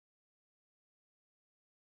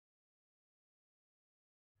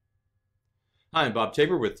Hi, I'm Bob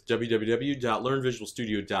Tabor with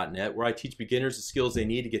www.learnvisualstudio.net, where I teach beginners the skills they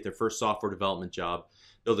need to get their first software development job,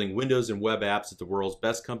 building Windows and web apps at the world's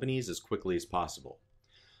best companies as quickly as possible.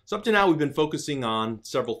 So up to now, we've been focusing on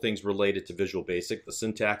several things related to Visual Basic, the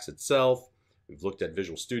syntax itself. We've looked at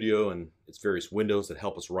Visual Studio and its various windows that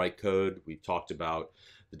help us write code. We've talked about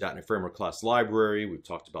the .NET Framework class library. We've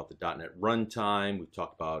talked about the .NET runtime. We've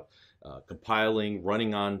talked about compiling,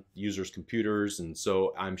 running on users' computers. And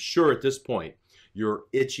so I'm sure at this point, you're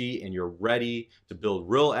itchy and you're ready to build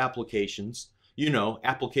real applications. You know,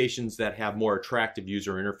 applications that have more attractive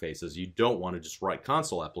user interfaces. You don't want to just write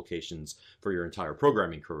console applications for your entire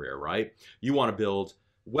programming career, right? You want to build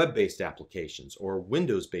web-based applications or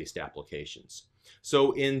Windows-based applications.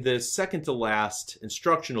 So in the second to last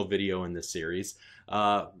instructional video in this series,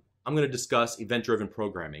 I'm going to discuss event-driven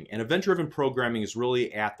programming. And event-driven programming is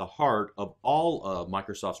really at the heart of all of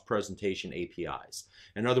Microsoft's presentation APIs.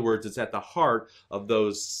 In other words, it's at the heart of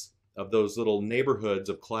those little neighborhoods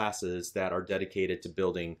of classes that are dedicated to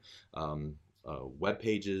building web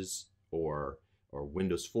pages or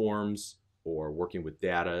Windows forms or working with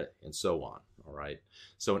data and so on. All right.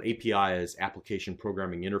 So an API is Application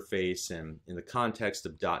Programming Interface, and in the context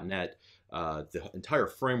of .NET, the entire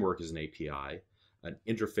framework is an API, an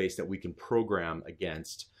interface that we can program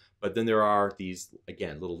against. But then there are these,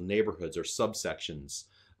 again, little neighborhoods or subsections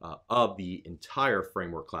of the entire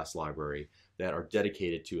framework class library that are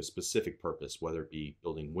dedicated to a specific purpose, whether it be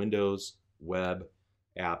building Windows, web,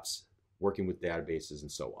 apps, working with databases,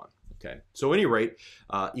 and so on. Okay. So at any rate,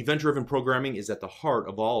 event-driven programming is at the heart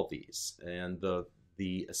of all of these. And the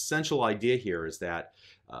essential idea here is that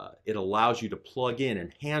it allows you to plug in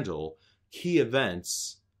and handle key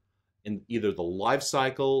events in either the life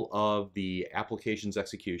cycle of the application's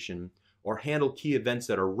execution or handle key events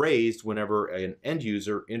that are raised whenever an end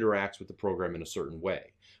user interacts with the program in a certain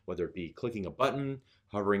way, whether it be clicking a button,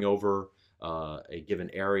 hovering over a given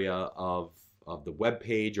area of the web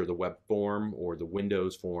page or the web form or the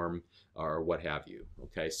Windows form or what have you.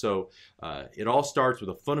 Okay, so it all starts with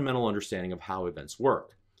a fundamental understanding of how events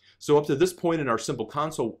work. So up to this point in our simple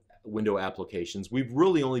console window applications, we've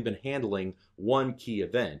really only been handling one key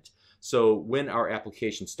event. So when our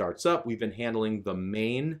application starts up, we've been handling the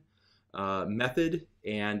main method,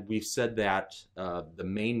 and we've said that the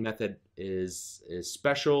main method is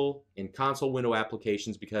special in console window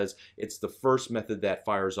applications because it's the first method that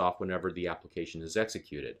fires off whenever the application is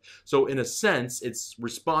executed. So in a sense, it's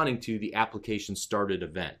responding to the application started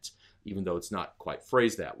event, even though it's not quite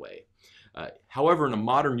phrased that way. However, in a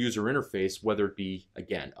modern user interface, whether it be,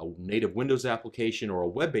 again, a native Windows application or a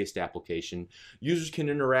web-based application, users can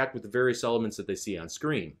interact with the various elements that they see on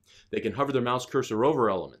screen. They can hover their mouse cursor over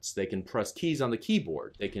elements. They can press keys on the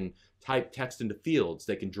keyboard. They can type text into fields.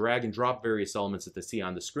 They can drag and drop various elements that they see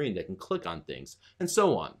on the screen. They can click on things, and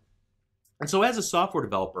so on. And so as a software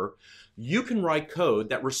developer, you can write code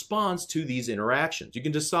that responds to these interactions. You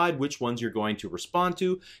can decide which ones you're going to respond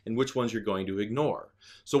to and which ones you're going to ignore.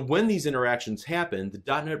 So when these interactions happen, the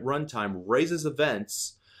 .NET runtime raises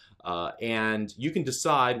events, and you can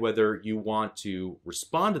decide whether you want to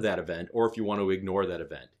respond to that event or if you want to ignore that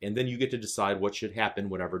event. And then you get to decide what should happen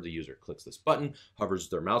whenever the user clicks this button, hovers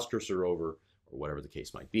their mouse cursor over, or whatever the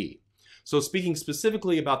case might be. So speaking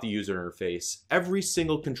specifically about the user interface, every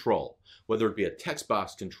single control, whether it be a text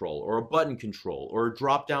box control or a button control or a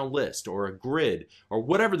drop-down list or a grid or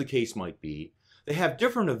whatever the case might be, they have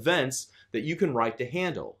different events that you can write to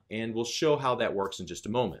handle, and we'll show how that works in just a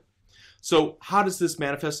moment. So how does this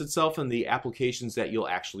manifest itself in the applications that you'll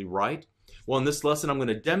actually write? Well, in this lesson, I'm going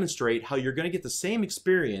to demonstrate how you're going to get the same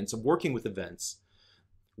experience of working with events,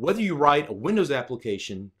 whether you write a Windows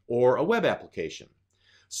application or a web application.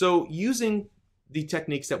 So using the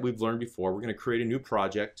techniques that we've learned before, we're going to create a new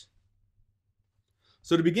project.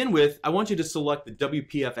 So to begin with, I want you to select the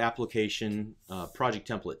WPF application project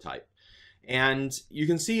template type. And you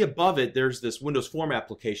can see above it, there's this Windows Form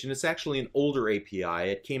application. It's actually an older API.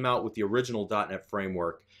 It came out with the original .NET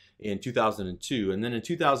framework in 2002. And then in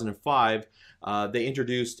 2005, they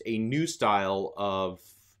introduced a new style of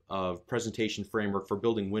presentation framework for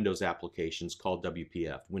building Windows applications called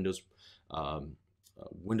WPF, Windows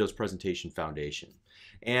Presentation Foundation.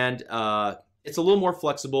 And it's a little more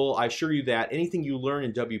flexible. I assure you that anything you learn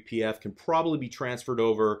in WPF can probably be transferred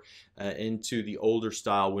over into the older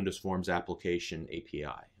style Windows Forms application API.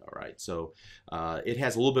 All right, so it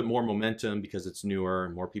has a little bit more momentum because it's newer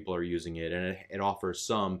and more people are using it, and it offers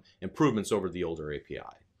some improvements over the older API.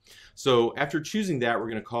 So after choosing that, we're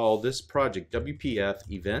going to call this project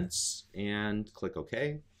WPF Events and click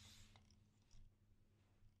OK.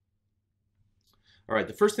 All right,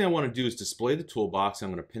 the first thing I want to do is display the toolbox.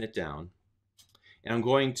 I'm going to pin it down. and I'm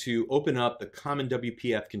going to open up the common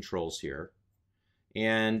WPF controls here.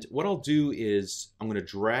 And what I'll do is I'm going to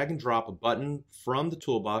drag and drop a button from the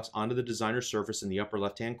toolbox onto the designer surface in the upper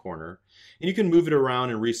left-hand corner. And you can move it around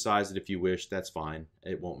and resize it if you wish. That's fine.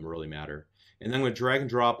 It won't really matter. And then I'm going to drag and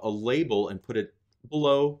drop a label and put it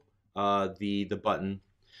below the button.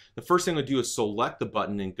 The first thing I'm going to do is select the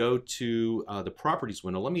button and go to the Properties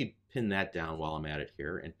window. Let me pin that down while I'm at it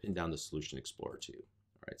here and pin down the Solution Explorer too.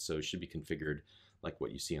 All right, so it should be configured like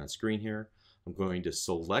what you see on screen here. I'm going to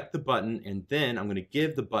select the button, and then I'm going to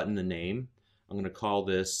give the button a name. I'm going to call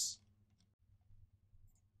this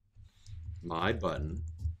My Button.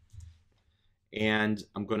 And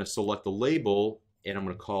I'm going to select the label, and I'm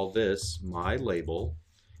going to call this My Label.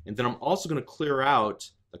 And then I'm also going to clear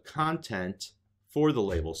out the content for the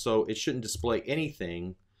label, so it shouldn't display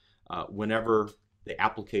anything whenever the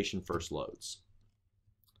application first loads.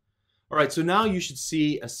 All right, so now you should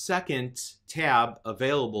see a second tab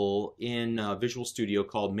available in Visual Studio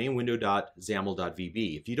called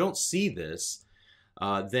mainwindow.xaml.vb. If you don't see this,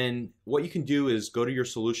 then what you can do is go to your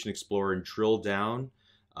Solution Explorer and drill down.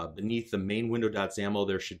 Beneath the mainwindow.xaml,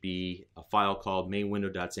 there should be a file called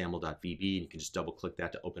mainwindow.xaml.vb, and you can just double click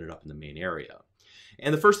that to open it up in the main area.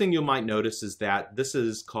 And the first thing you might notice is that this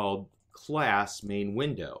is called class main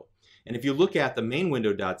window. And if you look at the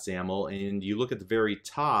mainwindow.xaml and you look at the very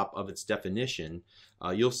top of its definition,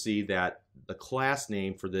 you'll see that the class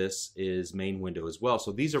name for this is main window as well.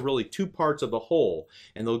 So these are really two parts of the whole,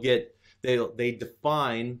 and they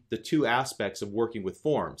define the two aspects of working with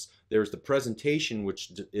forms. There's the presentation,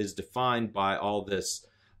 which is defined by all this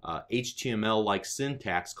HTML-like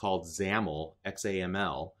syntax called XAML,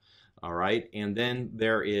 X-A-M-L. All right, and then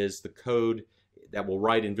there is the code that we'll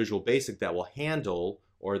write in Visual Basic that will handle,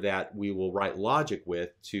 or that we will write logic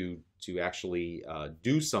with to actually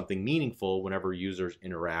do something meaningful whenever users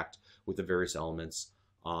interact with the various elements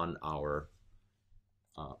on our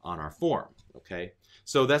form. Okay,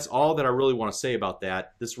 so that's all that I really want to say about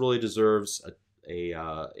that. This really deserves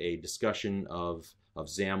a discussion of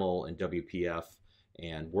XAML and WPF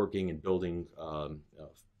and working and building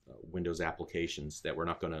Windows applications that we're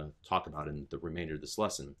not going to talk about in the remainder of this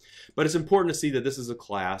lesson. But it's important to see that this is a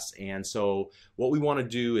class, and so what we want to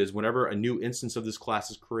do is whenever a new instance of this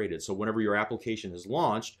class is created, so whenever your application is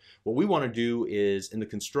launched, what we want to do is in the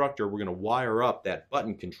constructor we're going to wire up that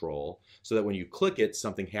button control so that when you click it,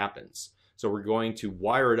 something happens. So we're going to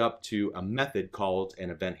wire it up to a method called an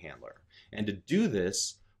event handler. And to do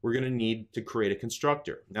this, we're going to need to create a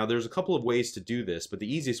constructor. Now there's a couple of ways to do this, but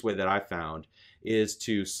the easiest way that I found is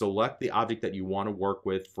to select the object that you want to work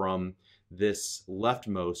with from this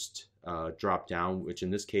leftmost drop down, which in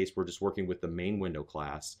this case we're just working with the main window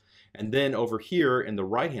class. And then over here in the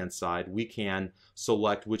right hand side we can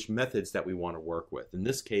select which methods that we want to work with. In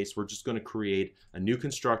this case we're just going to create a new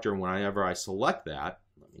constructor, and whenever I select that,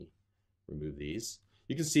 let me remove these,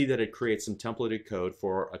 you can see that it creates some templated code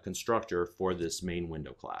for a constructor for this main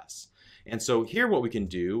window class. And so here what we can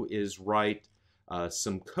do is write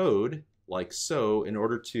some code like so in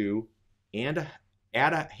order to add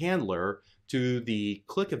a handler to the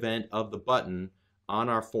click event of the button on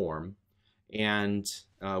our form, and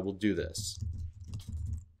we'll do this.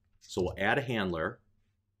 So we'll add a handler,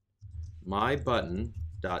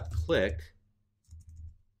 myButton.click,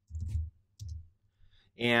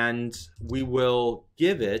 and we will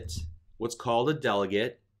give it what's called a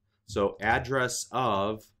delegate. So address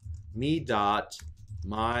of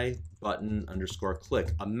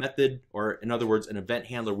me.myButton_click, a method, or in other words, an event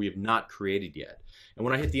handler we have not created yet. And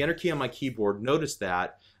when I hit the Enter key on my keyboard, notice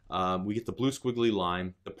that we get the blue squiggly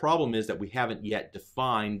line. The problem is that we haven't yet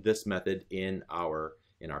defined this method in our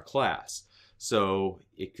class. So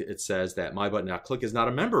it says that myButton.click is not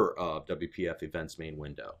a member of WPF events main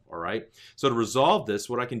window. All right. So to resolve this,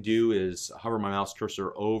 what I can do is hover my mouse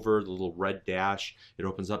cursor over the little red dash. It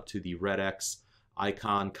opens up to the red X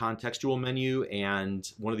icon contextual menu, and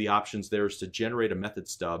one of the options there is to generate a method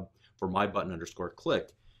stub for myButton_click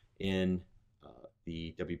in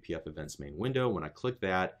the WPF events main window. When I click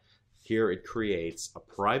that, here it creates a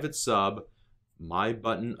private sub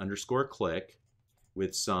myButton_click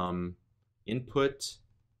with some input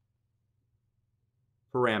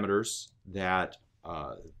parameters that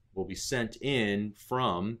will be sent in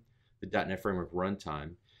from the .NET Framework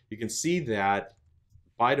runtime. You can see that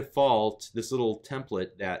by default, this little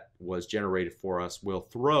template that was generated for us will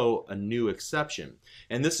throw a new exception.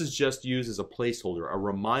 And this is just used as a placeholder, a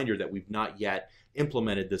reminder that we've not yet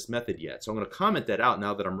implemented this method yet. So I'm going to comment that out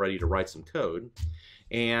now that I'm ready to write some code.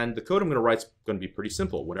 And the code I'm going to write is going to be pretty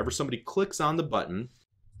simple. Whenever somebody clicks on the button,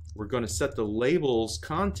 we're going to set the label's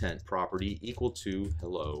content property equal to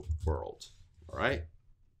hello world. All right.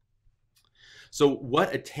 So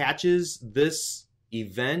what attaches this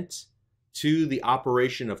event to the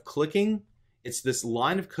operation of clicking? It's this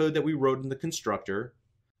line of code that we wrote in the constructor.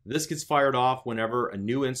 This gets fired off whenever a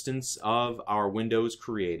new instance of our window is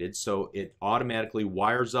created. So it automatically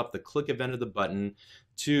wires up the click event of the button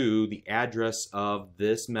to the address of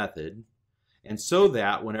this method. And so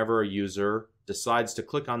that whenever a user decides to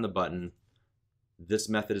click on the button, this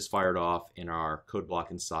method is fired off and our code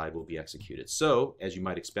block inside will be executed. So, as you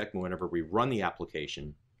might expect, whenever we run the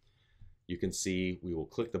application, you can see we will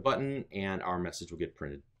click the button and our message will get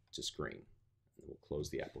printed to screen. We'll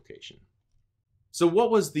close the application. So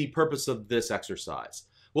what was the purpose of this exercise?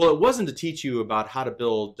 Well, it wasn't to teach you about how to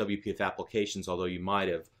build WPF applications, although you might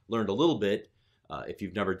have learned a little bit if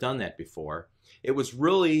you've never done that before. It was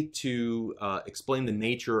really to explain the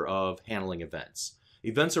nature of handling events.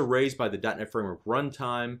 Events are raised by the .NET Framework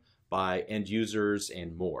runtime, by end users,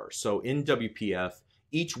 and more. So in WPF,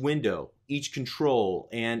 each window, each control,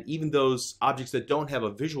 and even those objects that don't have a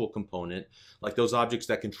visual component, like those objects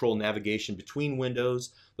that control navigation between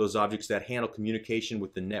windows, those objects that handle communication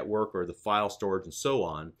with the network or the file storage and so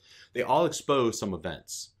on, they all expose some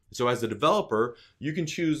events. So as a developer, you can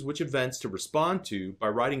choose which events to respond to by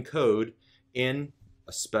writing code in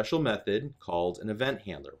a special method called an event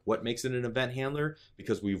handler. What makes it an event handler?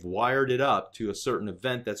 Because we've wired it up to a certain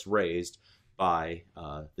event that's raised by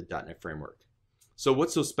the .NET Framework. So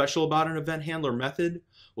what's so special about an event handler method?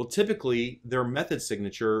 Well, typically their method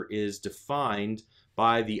signature is defined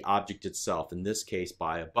by the object itself, in this case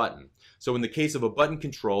by a button. So in the case of a button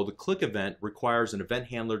control, the click event requires an event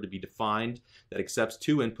handler to be defined that accepts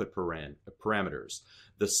two input parameters.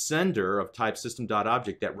 The sender of type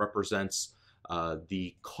system.object that represents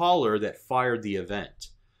the caller that fired the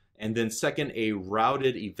event. And then second, a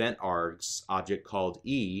routed event args object called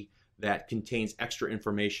E that contains extra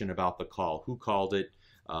information about the call, who called it,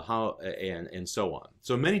 how, and so on.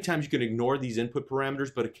 So many times you can ignore these input parameters,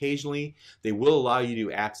 but occasionally they will allow you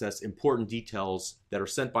to access important details that are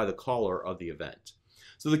sent by the caller of the event.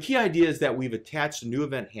 So the key idea is that we've attached a new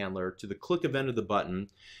event handler to the click event of the button.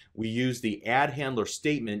 We use the add handler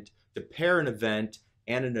statement to pair an event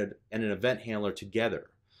and an event handler together.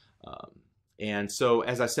 And so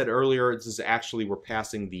as I said earlier, this is actually, we're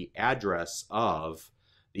passing the address of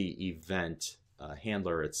the event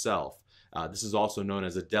handler itself. This is also known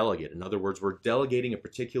as a delegate. In other words, we're delegating a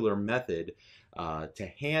particular method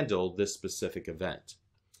to handle this specific event.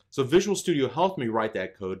 So Visual Studio helped me write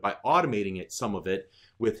that code by automating some of it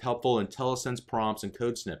with helpful IntelliSense prompts and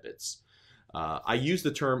code snippets. I use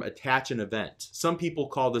the term attach an event. Some people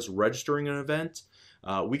call this registering an event.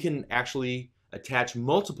 We can actually attach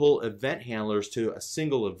multiple event handlers to a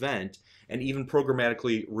single event and even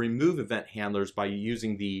programmatically remove event handlers by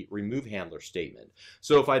using the remove handler statement.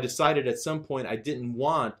 So if I decided at some point I didn't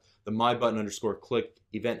want the myButton_click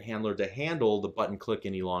event handler to handle the button click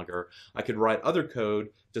any longer, I could write other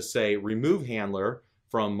code to say remove handler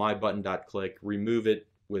from myButton.click, remove it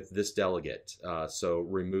with this delegate. So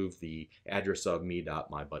remove the address of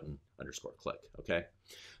me.myButton_click. Okay.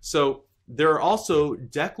 So there are also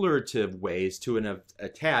declarative ways to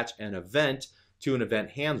attach an event to an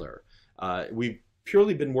event handler. We've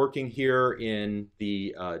purely been working here in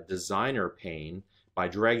the designer pane by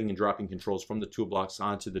dragging and dropping controls from the toolbox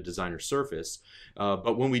onto the designer surface.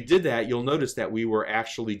 But when we did that, you'll notice that we were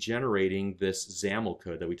actually generating this XAML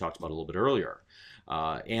code that we talked about a little bit earlier.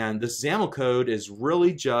 And this XAML code is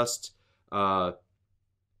really just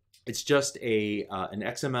it's just an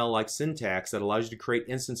XML-like syntax that allows you to create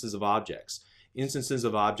instances of objects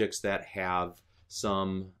that have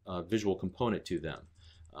some visual component to them.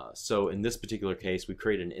 So in this particular case, we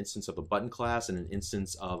create an instance of a button class and an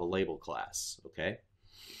instance of a label class. Okay,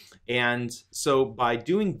 and so by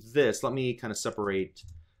doing this, let me kind of separate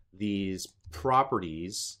these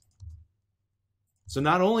properties. So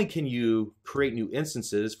not only can you create new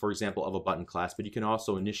instances, for example, of a button class, but you can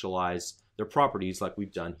also initialize their properties like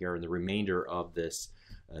we've done here in the remainder of this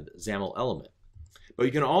XAML element. But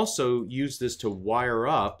you can also use this to wire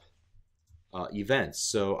up events.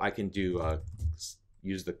 So I can do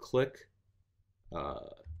use the click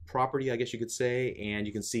property, I guess you could say, and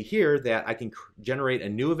you can see here that I can generate a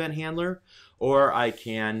new event handler, or I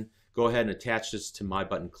can go ahead and attach this to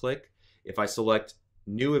myButton_click. If I select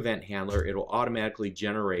new event handler, it'll automatically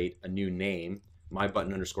generate a new name,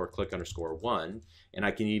 myButton_click_1, and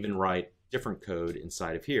I can even write different code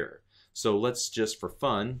inside of here. So let's just, for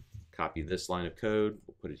fun, copy this line of code,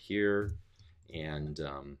 we'll put it here, and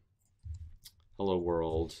hello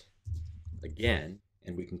world again,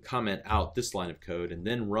 and we can comment out this line of code and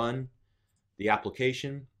then run the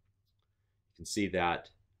application. You can see that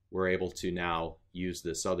we're able to now use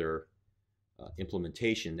this other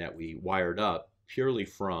implementation that we wired up purely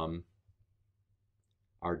from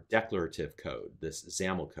our declarative code, this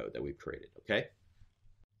XAML code that we've created, okay?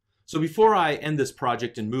 So before I end this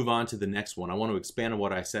project and move on to the next one, I want to expand on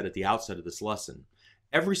what I said at the outset of this lesson.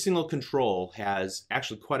 Every single control has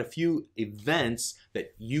actually quite a few events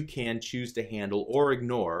that you can choose to handle or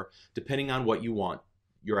ignore depending on what you want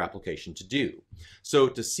your application to do. So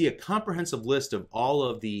to see a comprehensive list of all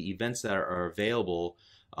of the events that are available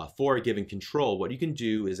for a given control, what you can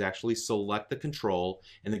do is actually select the control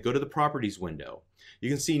and then go to the Properties window. You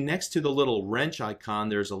can see next to the little wrench icon,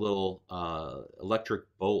 there's a little electric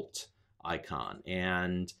bolt icon.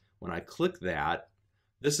 And when I click that,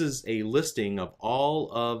 this is a listing of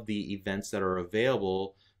all of the events that are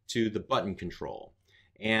available to the button control.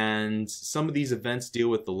 And some of these events deal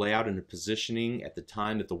with the layout and the positioning at the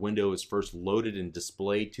time that the window is first loaded and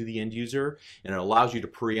displayed to the end user, and it allows you to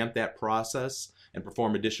preempt that process and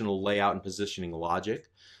perform additional layout and positioning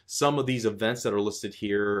logic. Some of these events that are listed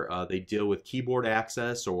here, they deal with keyboard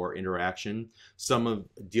access or interaction. Some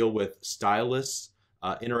deal with stylus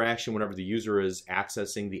interaction whenever the user is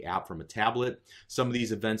accessing the app from a tablet. Some of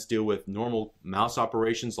these events deal with normal mouse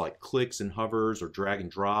operations like clicks and hovers or drag and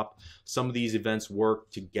drop. Some of these events work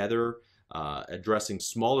together, addressing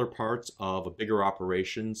smaller parts of a bigger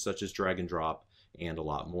operation such as drag and drop and a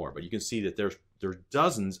lot more. But you can see that there's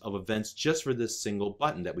dozens of events just for this single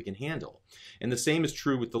button that we can handle. And the same is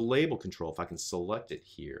true with the label control. If I can select it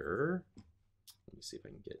here, let me see if I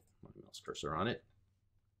can get my mouse cursor on it.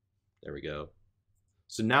 There we go.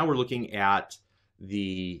 So now we're looking at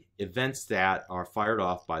the events that are fired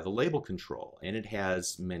off by the label control, and it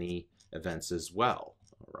has many events as well,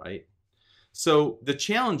 all right? So the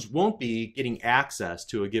challenge won't be getting access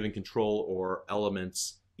to a given control or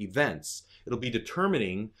element's events. It'll be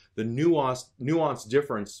determining the nuanced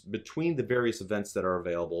difference between the various events that are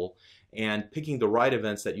available and picking the right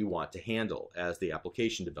events that you want to handle as the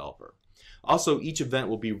application developer. Also, each event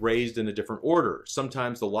will be raised in a different order.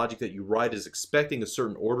 Sometimes the logic that you write is expecting a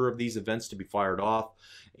certain order of these events to be fired off,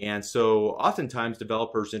 and so oftentimes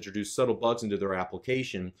developers introduce subtle bugs into their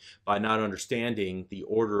application by not understanding the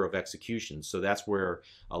order of execution. So that's where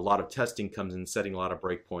a lot of testing comes in, setting a lot of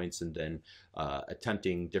breakpoints and then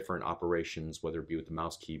attempting different operations, whether it be with the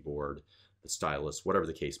mouse keyboard, the stylus, whatever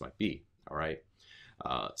the case might be, all right?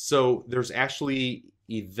 So there's actually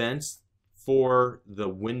events for the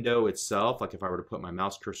window itself. Like if I were to put my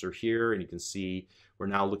mouse cursor here, and you can see we're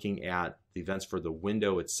now looking at the events for the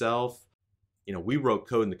window itself. You know, we wrote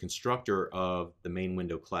code in the constructor of the main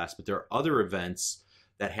window class, but there are other events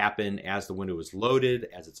that happen as the window is loaded,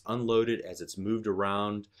 as it's unloaded, as it's moved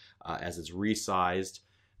around, as it's resized.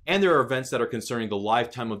 And there are events that are concerning the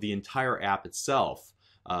lifetime of the entire app itself.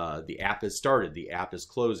 The app is started, the app is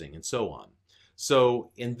closing, and so on.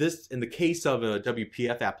 So in the case of a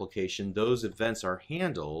WPF application, those events are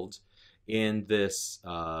handled in this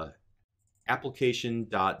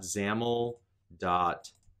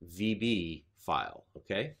application.xaml.vb file,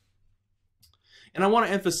 okay? And I want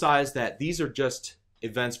to emphasize that these are just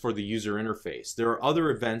events for the user interface. There are other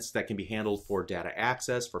events that can be handled for data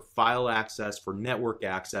access, for file access, for network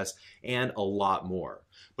access, and a lot more.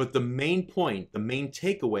 But the main point, the main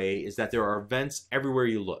takeaway is that there are events everywhere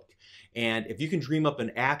you look. And if you can dream up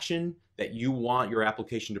an action that you want your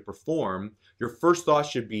application to perform, your first thought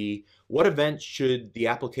should be, what event should the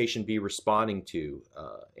application be responding to?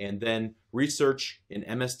 And then research in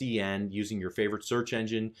MSDN using your favorite search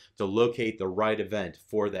engine to locate the right event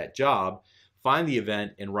for that job. Find the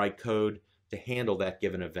event and write code to handle that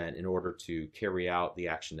given event in order to carry out the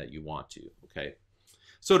action that you want to, okay?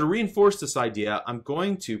 So to reinforce this idea, I'm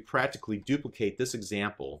going to practically duplicate this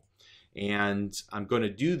example, and I'm going to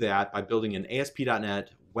do that by building an ASP.NET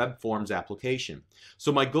Web Forms application.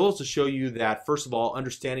 So my goal is to show you that, first of all,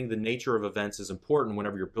 understanding the nature of events is important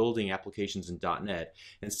whenever you're building applications in .NET.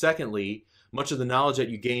 And secondly, much of the knowledge that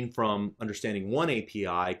you gain from understanding one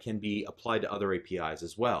API can be applied to other APIs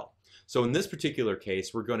as well. So in this particular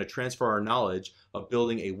case, we're going to transfer our knowledge of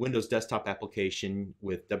building a Windows desktop application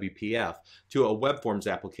with WPF to a Web Forms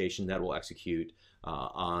application that will execute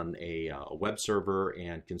on a web server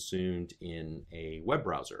and consumed in a web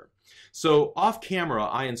browser. So off camera,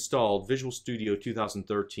 I installed Visual Studio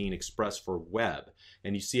 2013 Express for Web,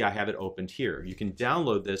 and you see I have it opened here. You can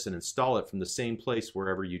download this and install it from the same place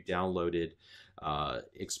wherever you downloaded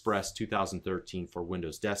Express 2013 for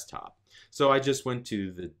Windows Desktop. So I just went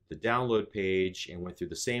to the download page and went through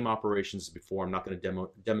the same operations as before. I'm not going to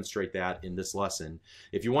demonstrate that in this lesson.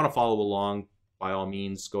 If you want to follow along, by all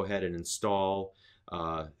means, go ahead and install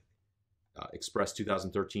Express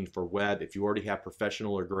 2013 for web. If you already have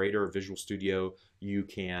Professional or Greater or Visual Studio, you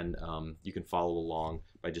can follow along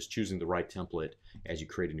by just choosing the right template as you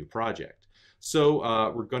create a new project.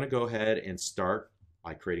 So we're going to go ahead and start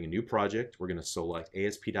by creating a new project. We're going to select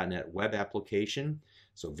ASP.NET Web Application.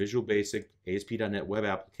 So Visual Basic ASP.NET Web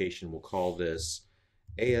Application. We'll call this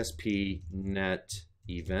ASP.NET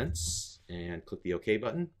Events and click the OK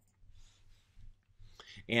button.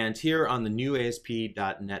 And here on the new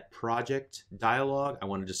ASP.NET project dialog, I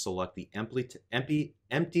want to just select the empty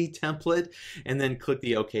template and then click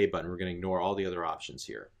the OK button. We're going to ignore all the other options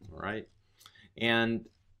here. All right. And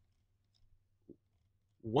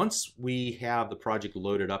once we have the project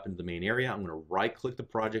loaded up into the main area, I'm going to right click the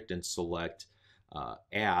project and select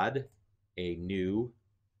add a new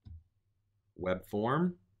web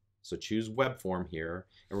form. So choose web form here,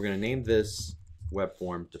 and we're going to name this web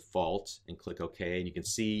form default and click OK. And you can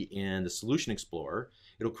see in the Solution Explorer,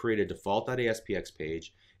 it'll create a default.aspx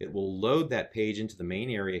page. It will load that page into the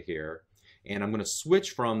main area here, and I'm going to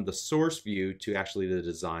switch from the source view to actually the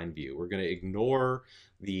design view. We're going to ignore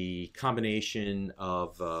the combination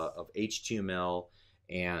of HTML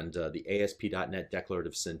and the ASP.NET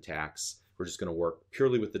declarative syntax. We're just going to work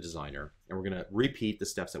purely with the designer, and we're going to repeat the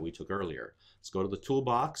steps that we took earlier. Let's go to the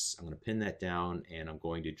toolbox. I'm going to pin that down, and I'm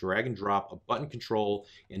going to drag and drop a button control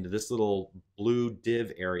into this little blue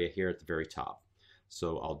div area here at the very top.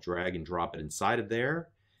 So I'll drag and drop it inside of there,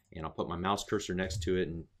 and I'll put my mouse cursor next to it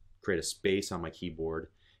and create a space on my keyboard,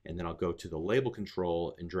 and then I'll go to the label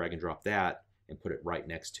control and drag and drop that and put it right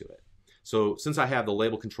next to it. So since I have the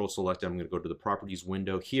label control selected, I'm going to go to the properties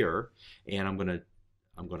window here, and I'm going to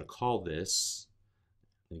call this,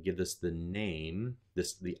 I'm going to give this the name,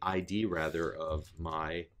 the ID rather, of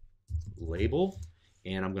my label,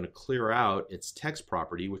 and I'm going to clear out its text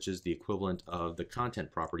property, which is the equivalent of the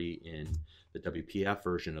content property in the WPF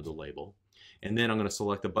version of the label. And then I'm going to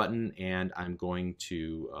select the button, and I'm going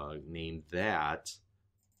to name that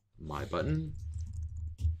my button.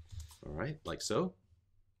 All right, like so.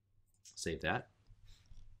 Save that.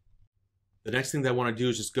 The next thing that I want to do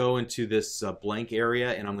is just go into this blank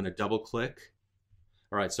area, and I'm going to double click.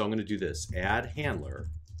 All right, so I'm going to do this, add handler,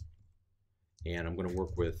 and I'm going to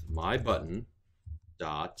work with my button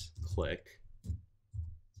dot click,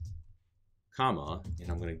 comma,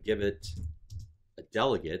 and I'm going to give it a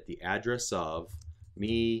delegate, the address of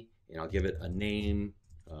me, and I'll give it a name,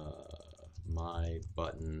 my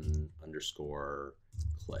button underscore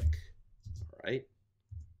click. All right.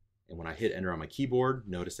 And when I hit enter on my keyboard,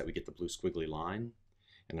 notice that we get the blue squiggly line.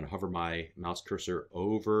 I'm going to hover my mouse cursor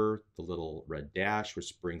over the little red dash,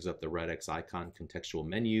 which brings up the red X icon contextual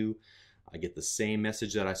menu. I get the same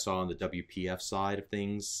message that I saw on the WPF side of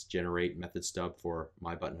things, generate method stub for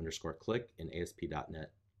my button underscore click in ASP.NET,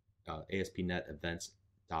 ASP.NET events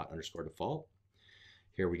dot underscore default.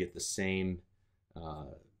 Here we get the same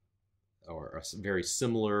or a very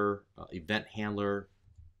similar event handler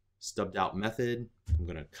stubbed out method. I'm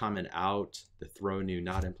going to comment out the throw new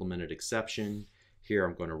not implemented exception. Here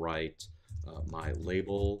I'm going to write my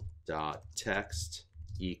label dot text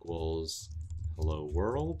equals hello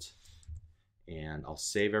world, and I'll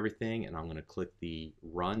save everything, and I'm going to click the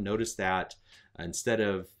run. Notice that instead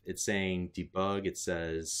of it saying debug, it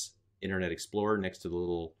says Internet Explorer next to the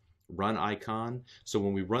little run icon. So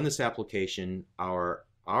when we run this application, our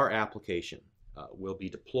application will be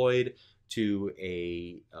deployed to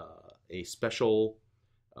a special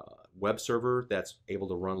web server that's able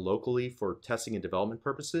to run locally for testing and development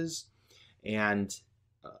purposes, and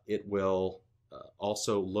it will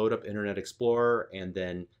also load up Internet Explorer and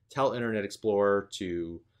then tell Internet Explorer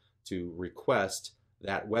to request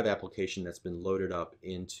that web application that's been loaded up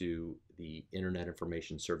into the Internet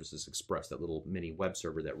Information Services Express, that little mini web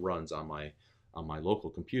server that runs on my local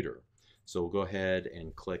computer. So we'll go ahead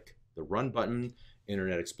and click the run button.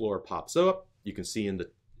 Internet Explorer pops up. You can see in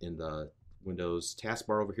the Windows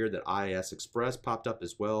taskbar over here that IIS Express popped up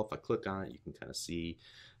as well. If I click on it, you can kind of see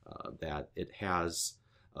that it has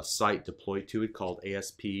a site deployed to it called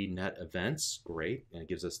ASP.NET Events. Great, and it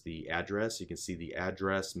gives us the address. You can see the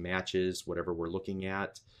address matches whatever we're looking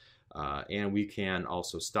at, and we can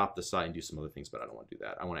also stop the site and do some other things, but I don't want to do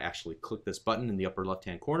that. I want to actually click this button in the upper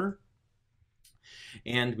left-hand corner,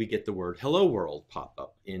 and we get the word hello world pop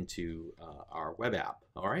up into our web app.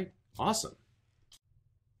 All right, awesome.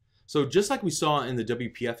 So just like we saw in the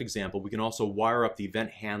WPF example, we can also wire up the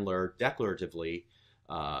event handler declaratively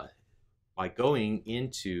by going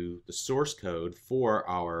into the source code for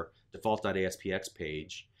our default.aspx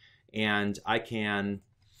page. And I can,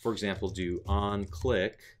 for example, do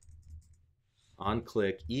onClick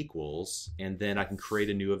equals, and then I can create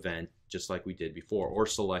a new event just like we did before, or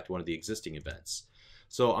select one of the existing events.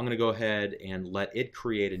 So I'm going to go ahead and let it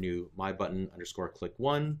create a new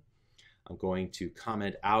MyButton_click1. I'm going to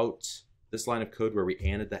comment out this line of code where we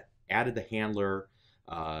added the handler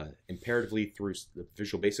imperatively through the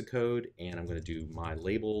Visual Basic code, and I'm going to do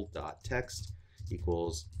mylabel.text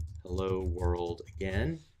equals hello world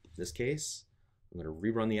again. In this case, I'm going to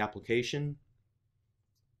rerun the application.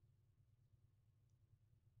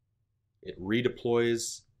 It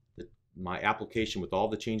redeploys my application with all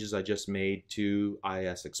the changes I just made to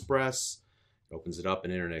IIS Express. It opens it up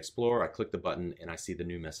in Internet Explorer. I click the button and I see the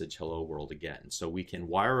new message, hello world again. So we can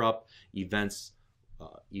wire up events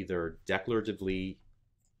either declaratively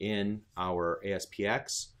in our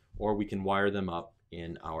ASPX, or we can wire them up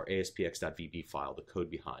in our ASPX.VB file, the code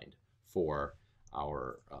behind for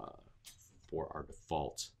our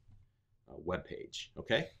default web page.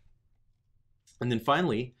 Okay. And then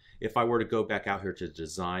finally, if I were to go back out here to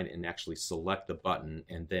design and actually select the button,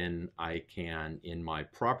 and then I can, in my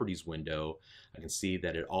properties window, I can see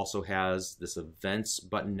that it also has this events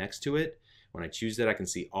button next to it. When I choose that, I can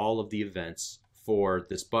see all of the events for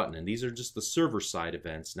this button, and these are just the server side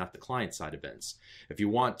events, not the client side events. If you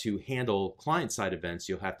want to handle client side events,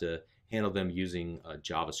 you'll have to handle them using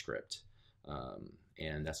JavaScript,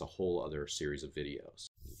 and that's a whole other series of videos.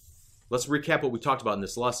 Let's recap what we talked about in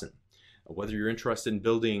this lesson. Whether you're interested in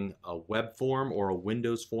building a web form or a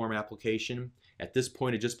Windows form application, at this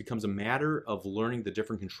point it just becomes a matter of learning the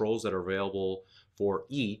different controls that are available for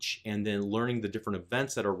each, and then learning the different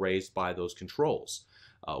events that are raised by those controls.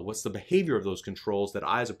 What's the behavior of those controls that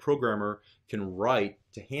I as a programmer can write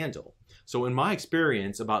to handle? So in my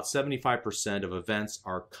experience, about 75% of events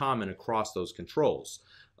are common across those controls.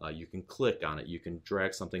 You can click on it, you can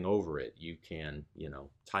drag something over it, you can,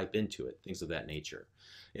 type into it, things of that nature.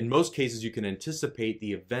 In most cases, you can anticipate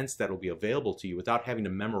the events that will be available to you without having to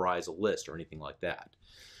memorize a list or anything like that.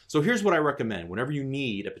 So here's what I recommend. Whenever you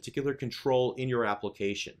need a particular control in your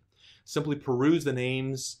application, simply peruse the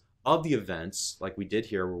names of the events, like we did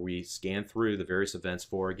here, where we scan through the various events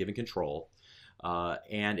for a given control.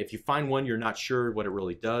 And if you find one you're not sure what it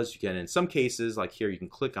really does, you can, in some cases, like here, you can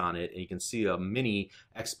click on it and you can see a mini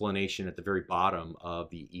explanation at the very bottom of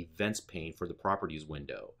the events pane for the properties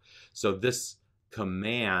window. So this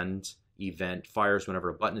command event fires whenever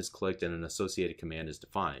a button is clicked and an associated command is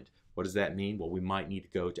defined. What does that mean? Well, we might need to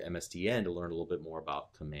go to MSDN to learn a little bit more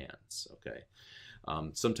about commands. Okay.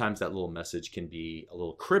 Sometimes that little message can be a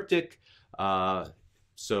little cryptic.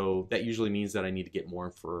 So that usually means that I need to get more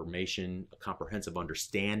information, a comprehensive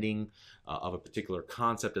understanding of a particular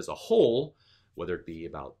concept as a whole, whether it be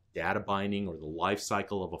about data binding or the life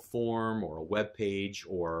cycle of a form or a web page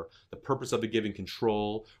or the purpose of a given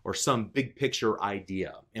control or some big picture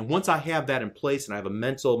idea. And once I have that in place and I have a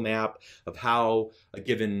mental map of how a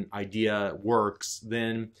given idea works,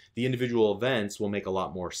 then the individual events will make a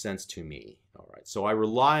lot more sense to me. All right, so I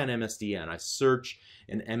rely on MSDN. I search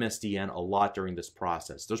in MSDN a lot during this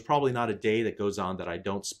process. There's probably not a day that goes on that I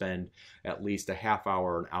don't spend at least a half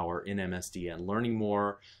hour, an hour in MSDN learning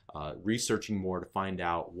more, researching more to find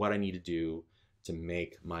out what I need to do to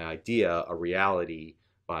make my idea a reality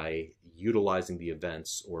by utilizing the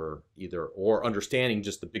events, or understanding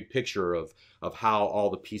just the big picture of how all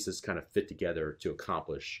the pieces kind of fit together to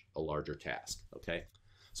accomplish a larger task. Okay.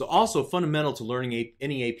 So also fundamental to learning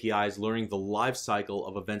any API is learning the life cycle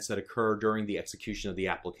of events that occur during the execution of the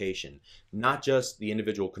application. Not just the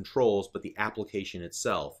individual controls, but the application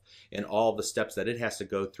itself and all the steps that it has to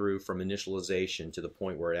go through from initialization to the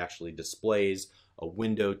point where it actually displays a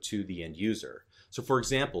window to the end user. So for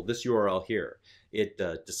example, this URL here, it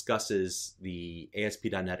discusses the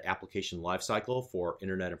ASP.NET application lifecycle for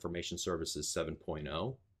Internet Information Services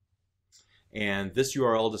 7.0. And this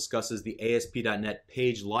URL discusses the ASP.NET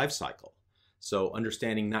page lifecycle. So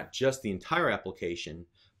understanding not just the entire application,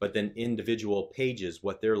 but then individual pages,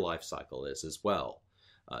 what their lifecycle is as well.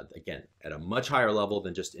 Again, at a much higher level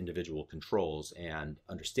than just individual controls. And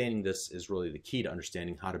understanding this is really the key to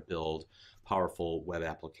understanding how to build powerful web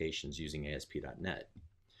applications using ASP.NET.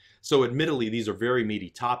 So admittedly, these are very meaty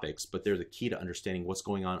topics, but they're the key to understanding what's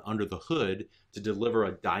going on under the hood to deliver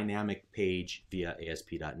a dynamic page via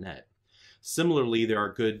ASP.NET. Similarly, there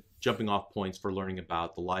are good jumping off points for learning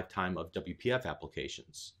about the lifetime of WPF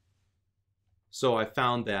applications. So I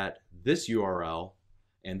found that this URL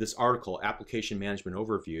and this article, Application Management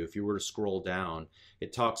Overview, if you were to scroll down,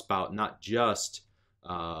 it talks about not just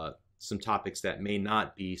some topics that may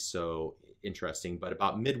not be so interesting, but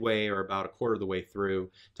about midway or about a quarter of the way through,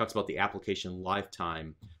 it talks about the application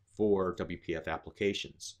lifetime for WPF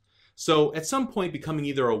applications. So at some point, becoming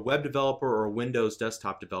either a web developer or a Windows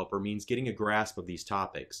desktop developer means getting a grasp of these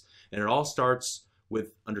topics. And it all starts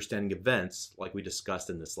with understanding events like we discussed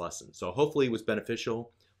in this lesson. So hopefully it was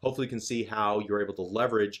beneficial. Hopefully you can see how you're able to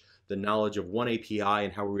leverage the knowledge of one API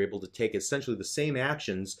and how we're able to take essentially the same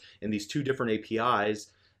actions in these two different APIs,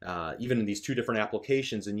 even in these two different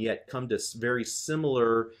applications, and yet come to very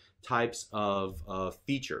similar types of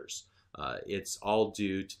features. It's all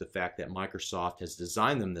due to the fact that Microsoft has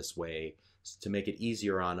designed them this way to make it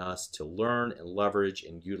easier on us to learn and leverage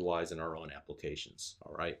and utilize in our own applications.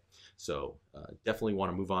 All right, so definitely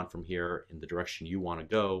want to move on from here in the direction you want to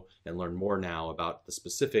go and learn more now about the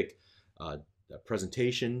specific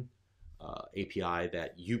presentation API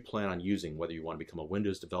that you plan on using, whether you want to become a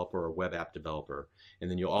Windows developer or a web app developer.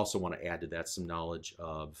 And then you'll also want to add to that some knowledge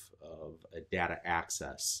of a data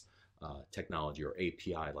access technology or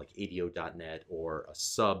API like ADO.NET or a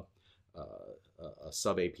sub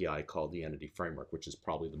API called the Entity Framework, which is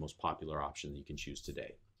probably the most popular option that you can choose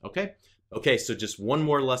today. Okay, so just one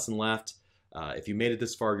more lesson left. If you made it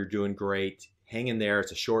this far, you're doing great. Hang in there.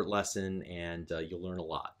 It's a short lesson and you'll learn a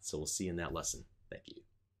lot. So we'll see you in that lesson. Thank you.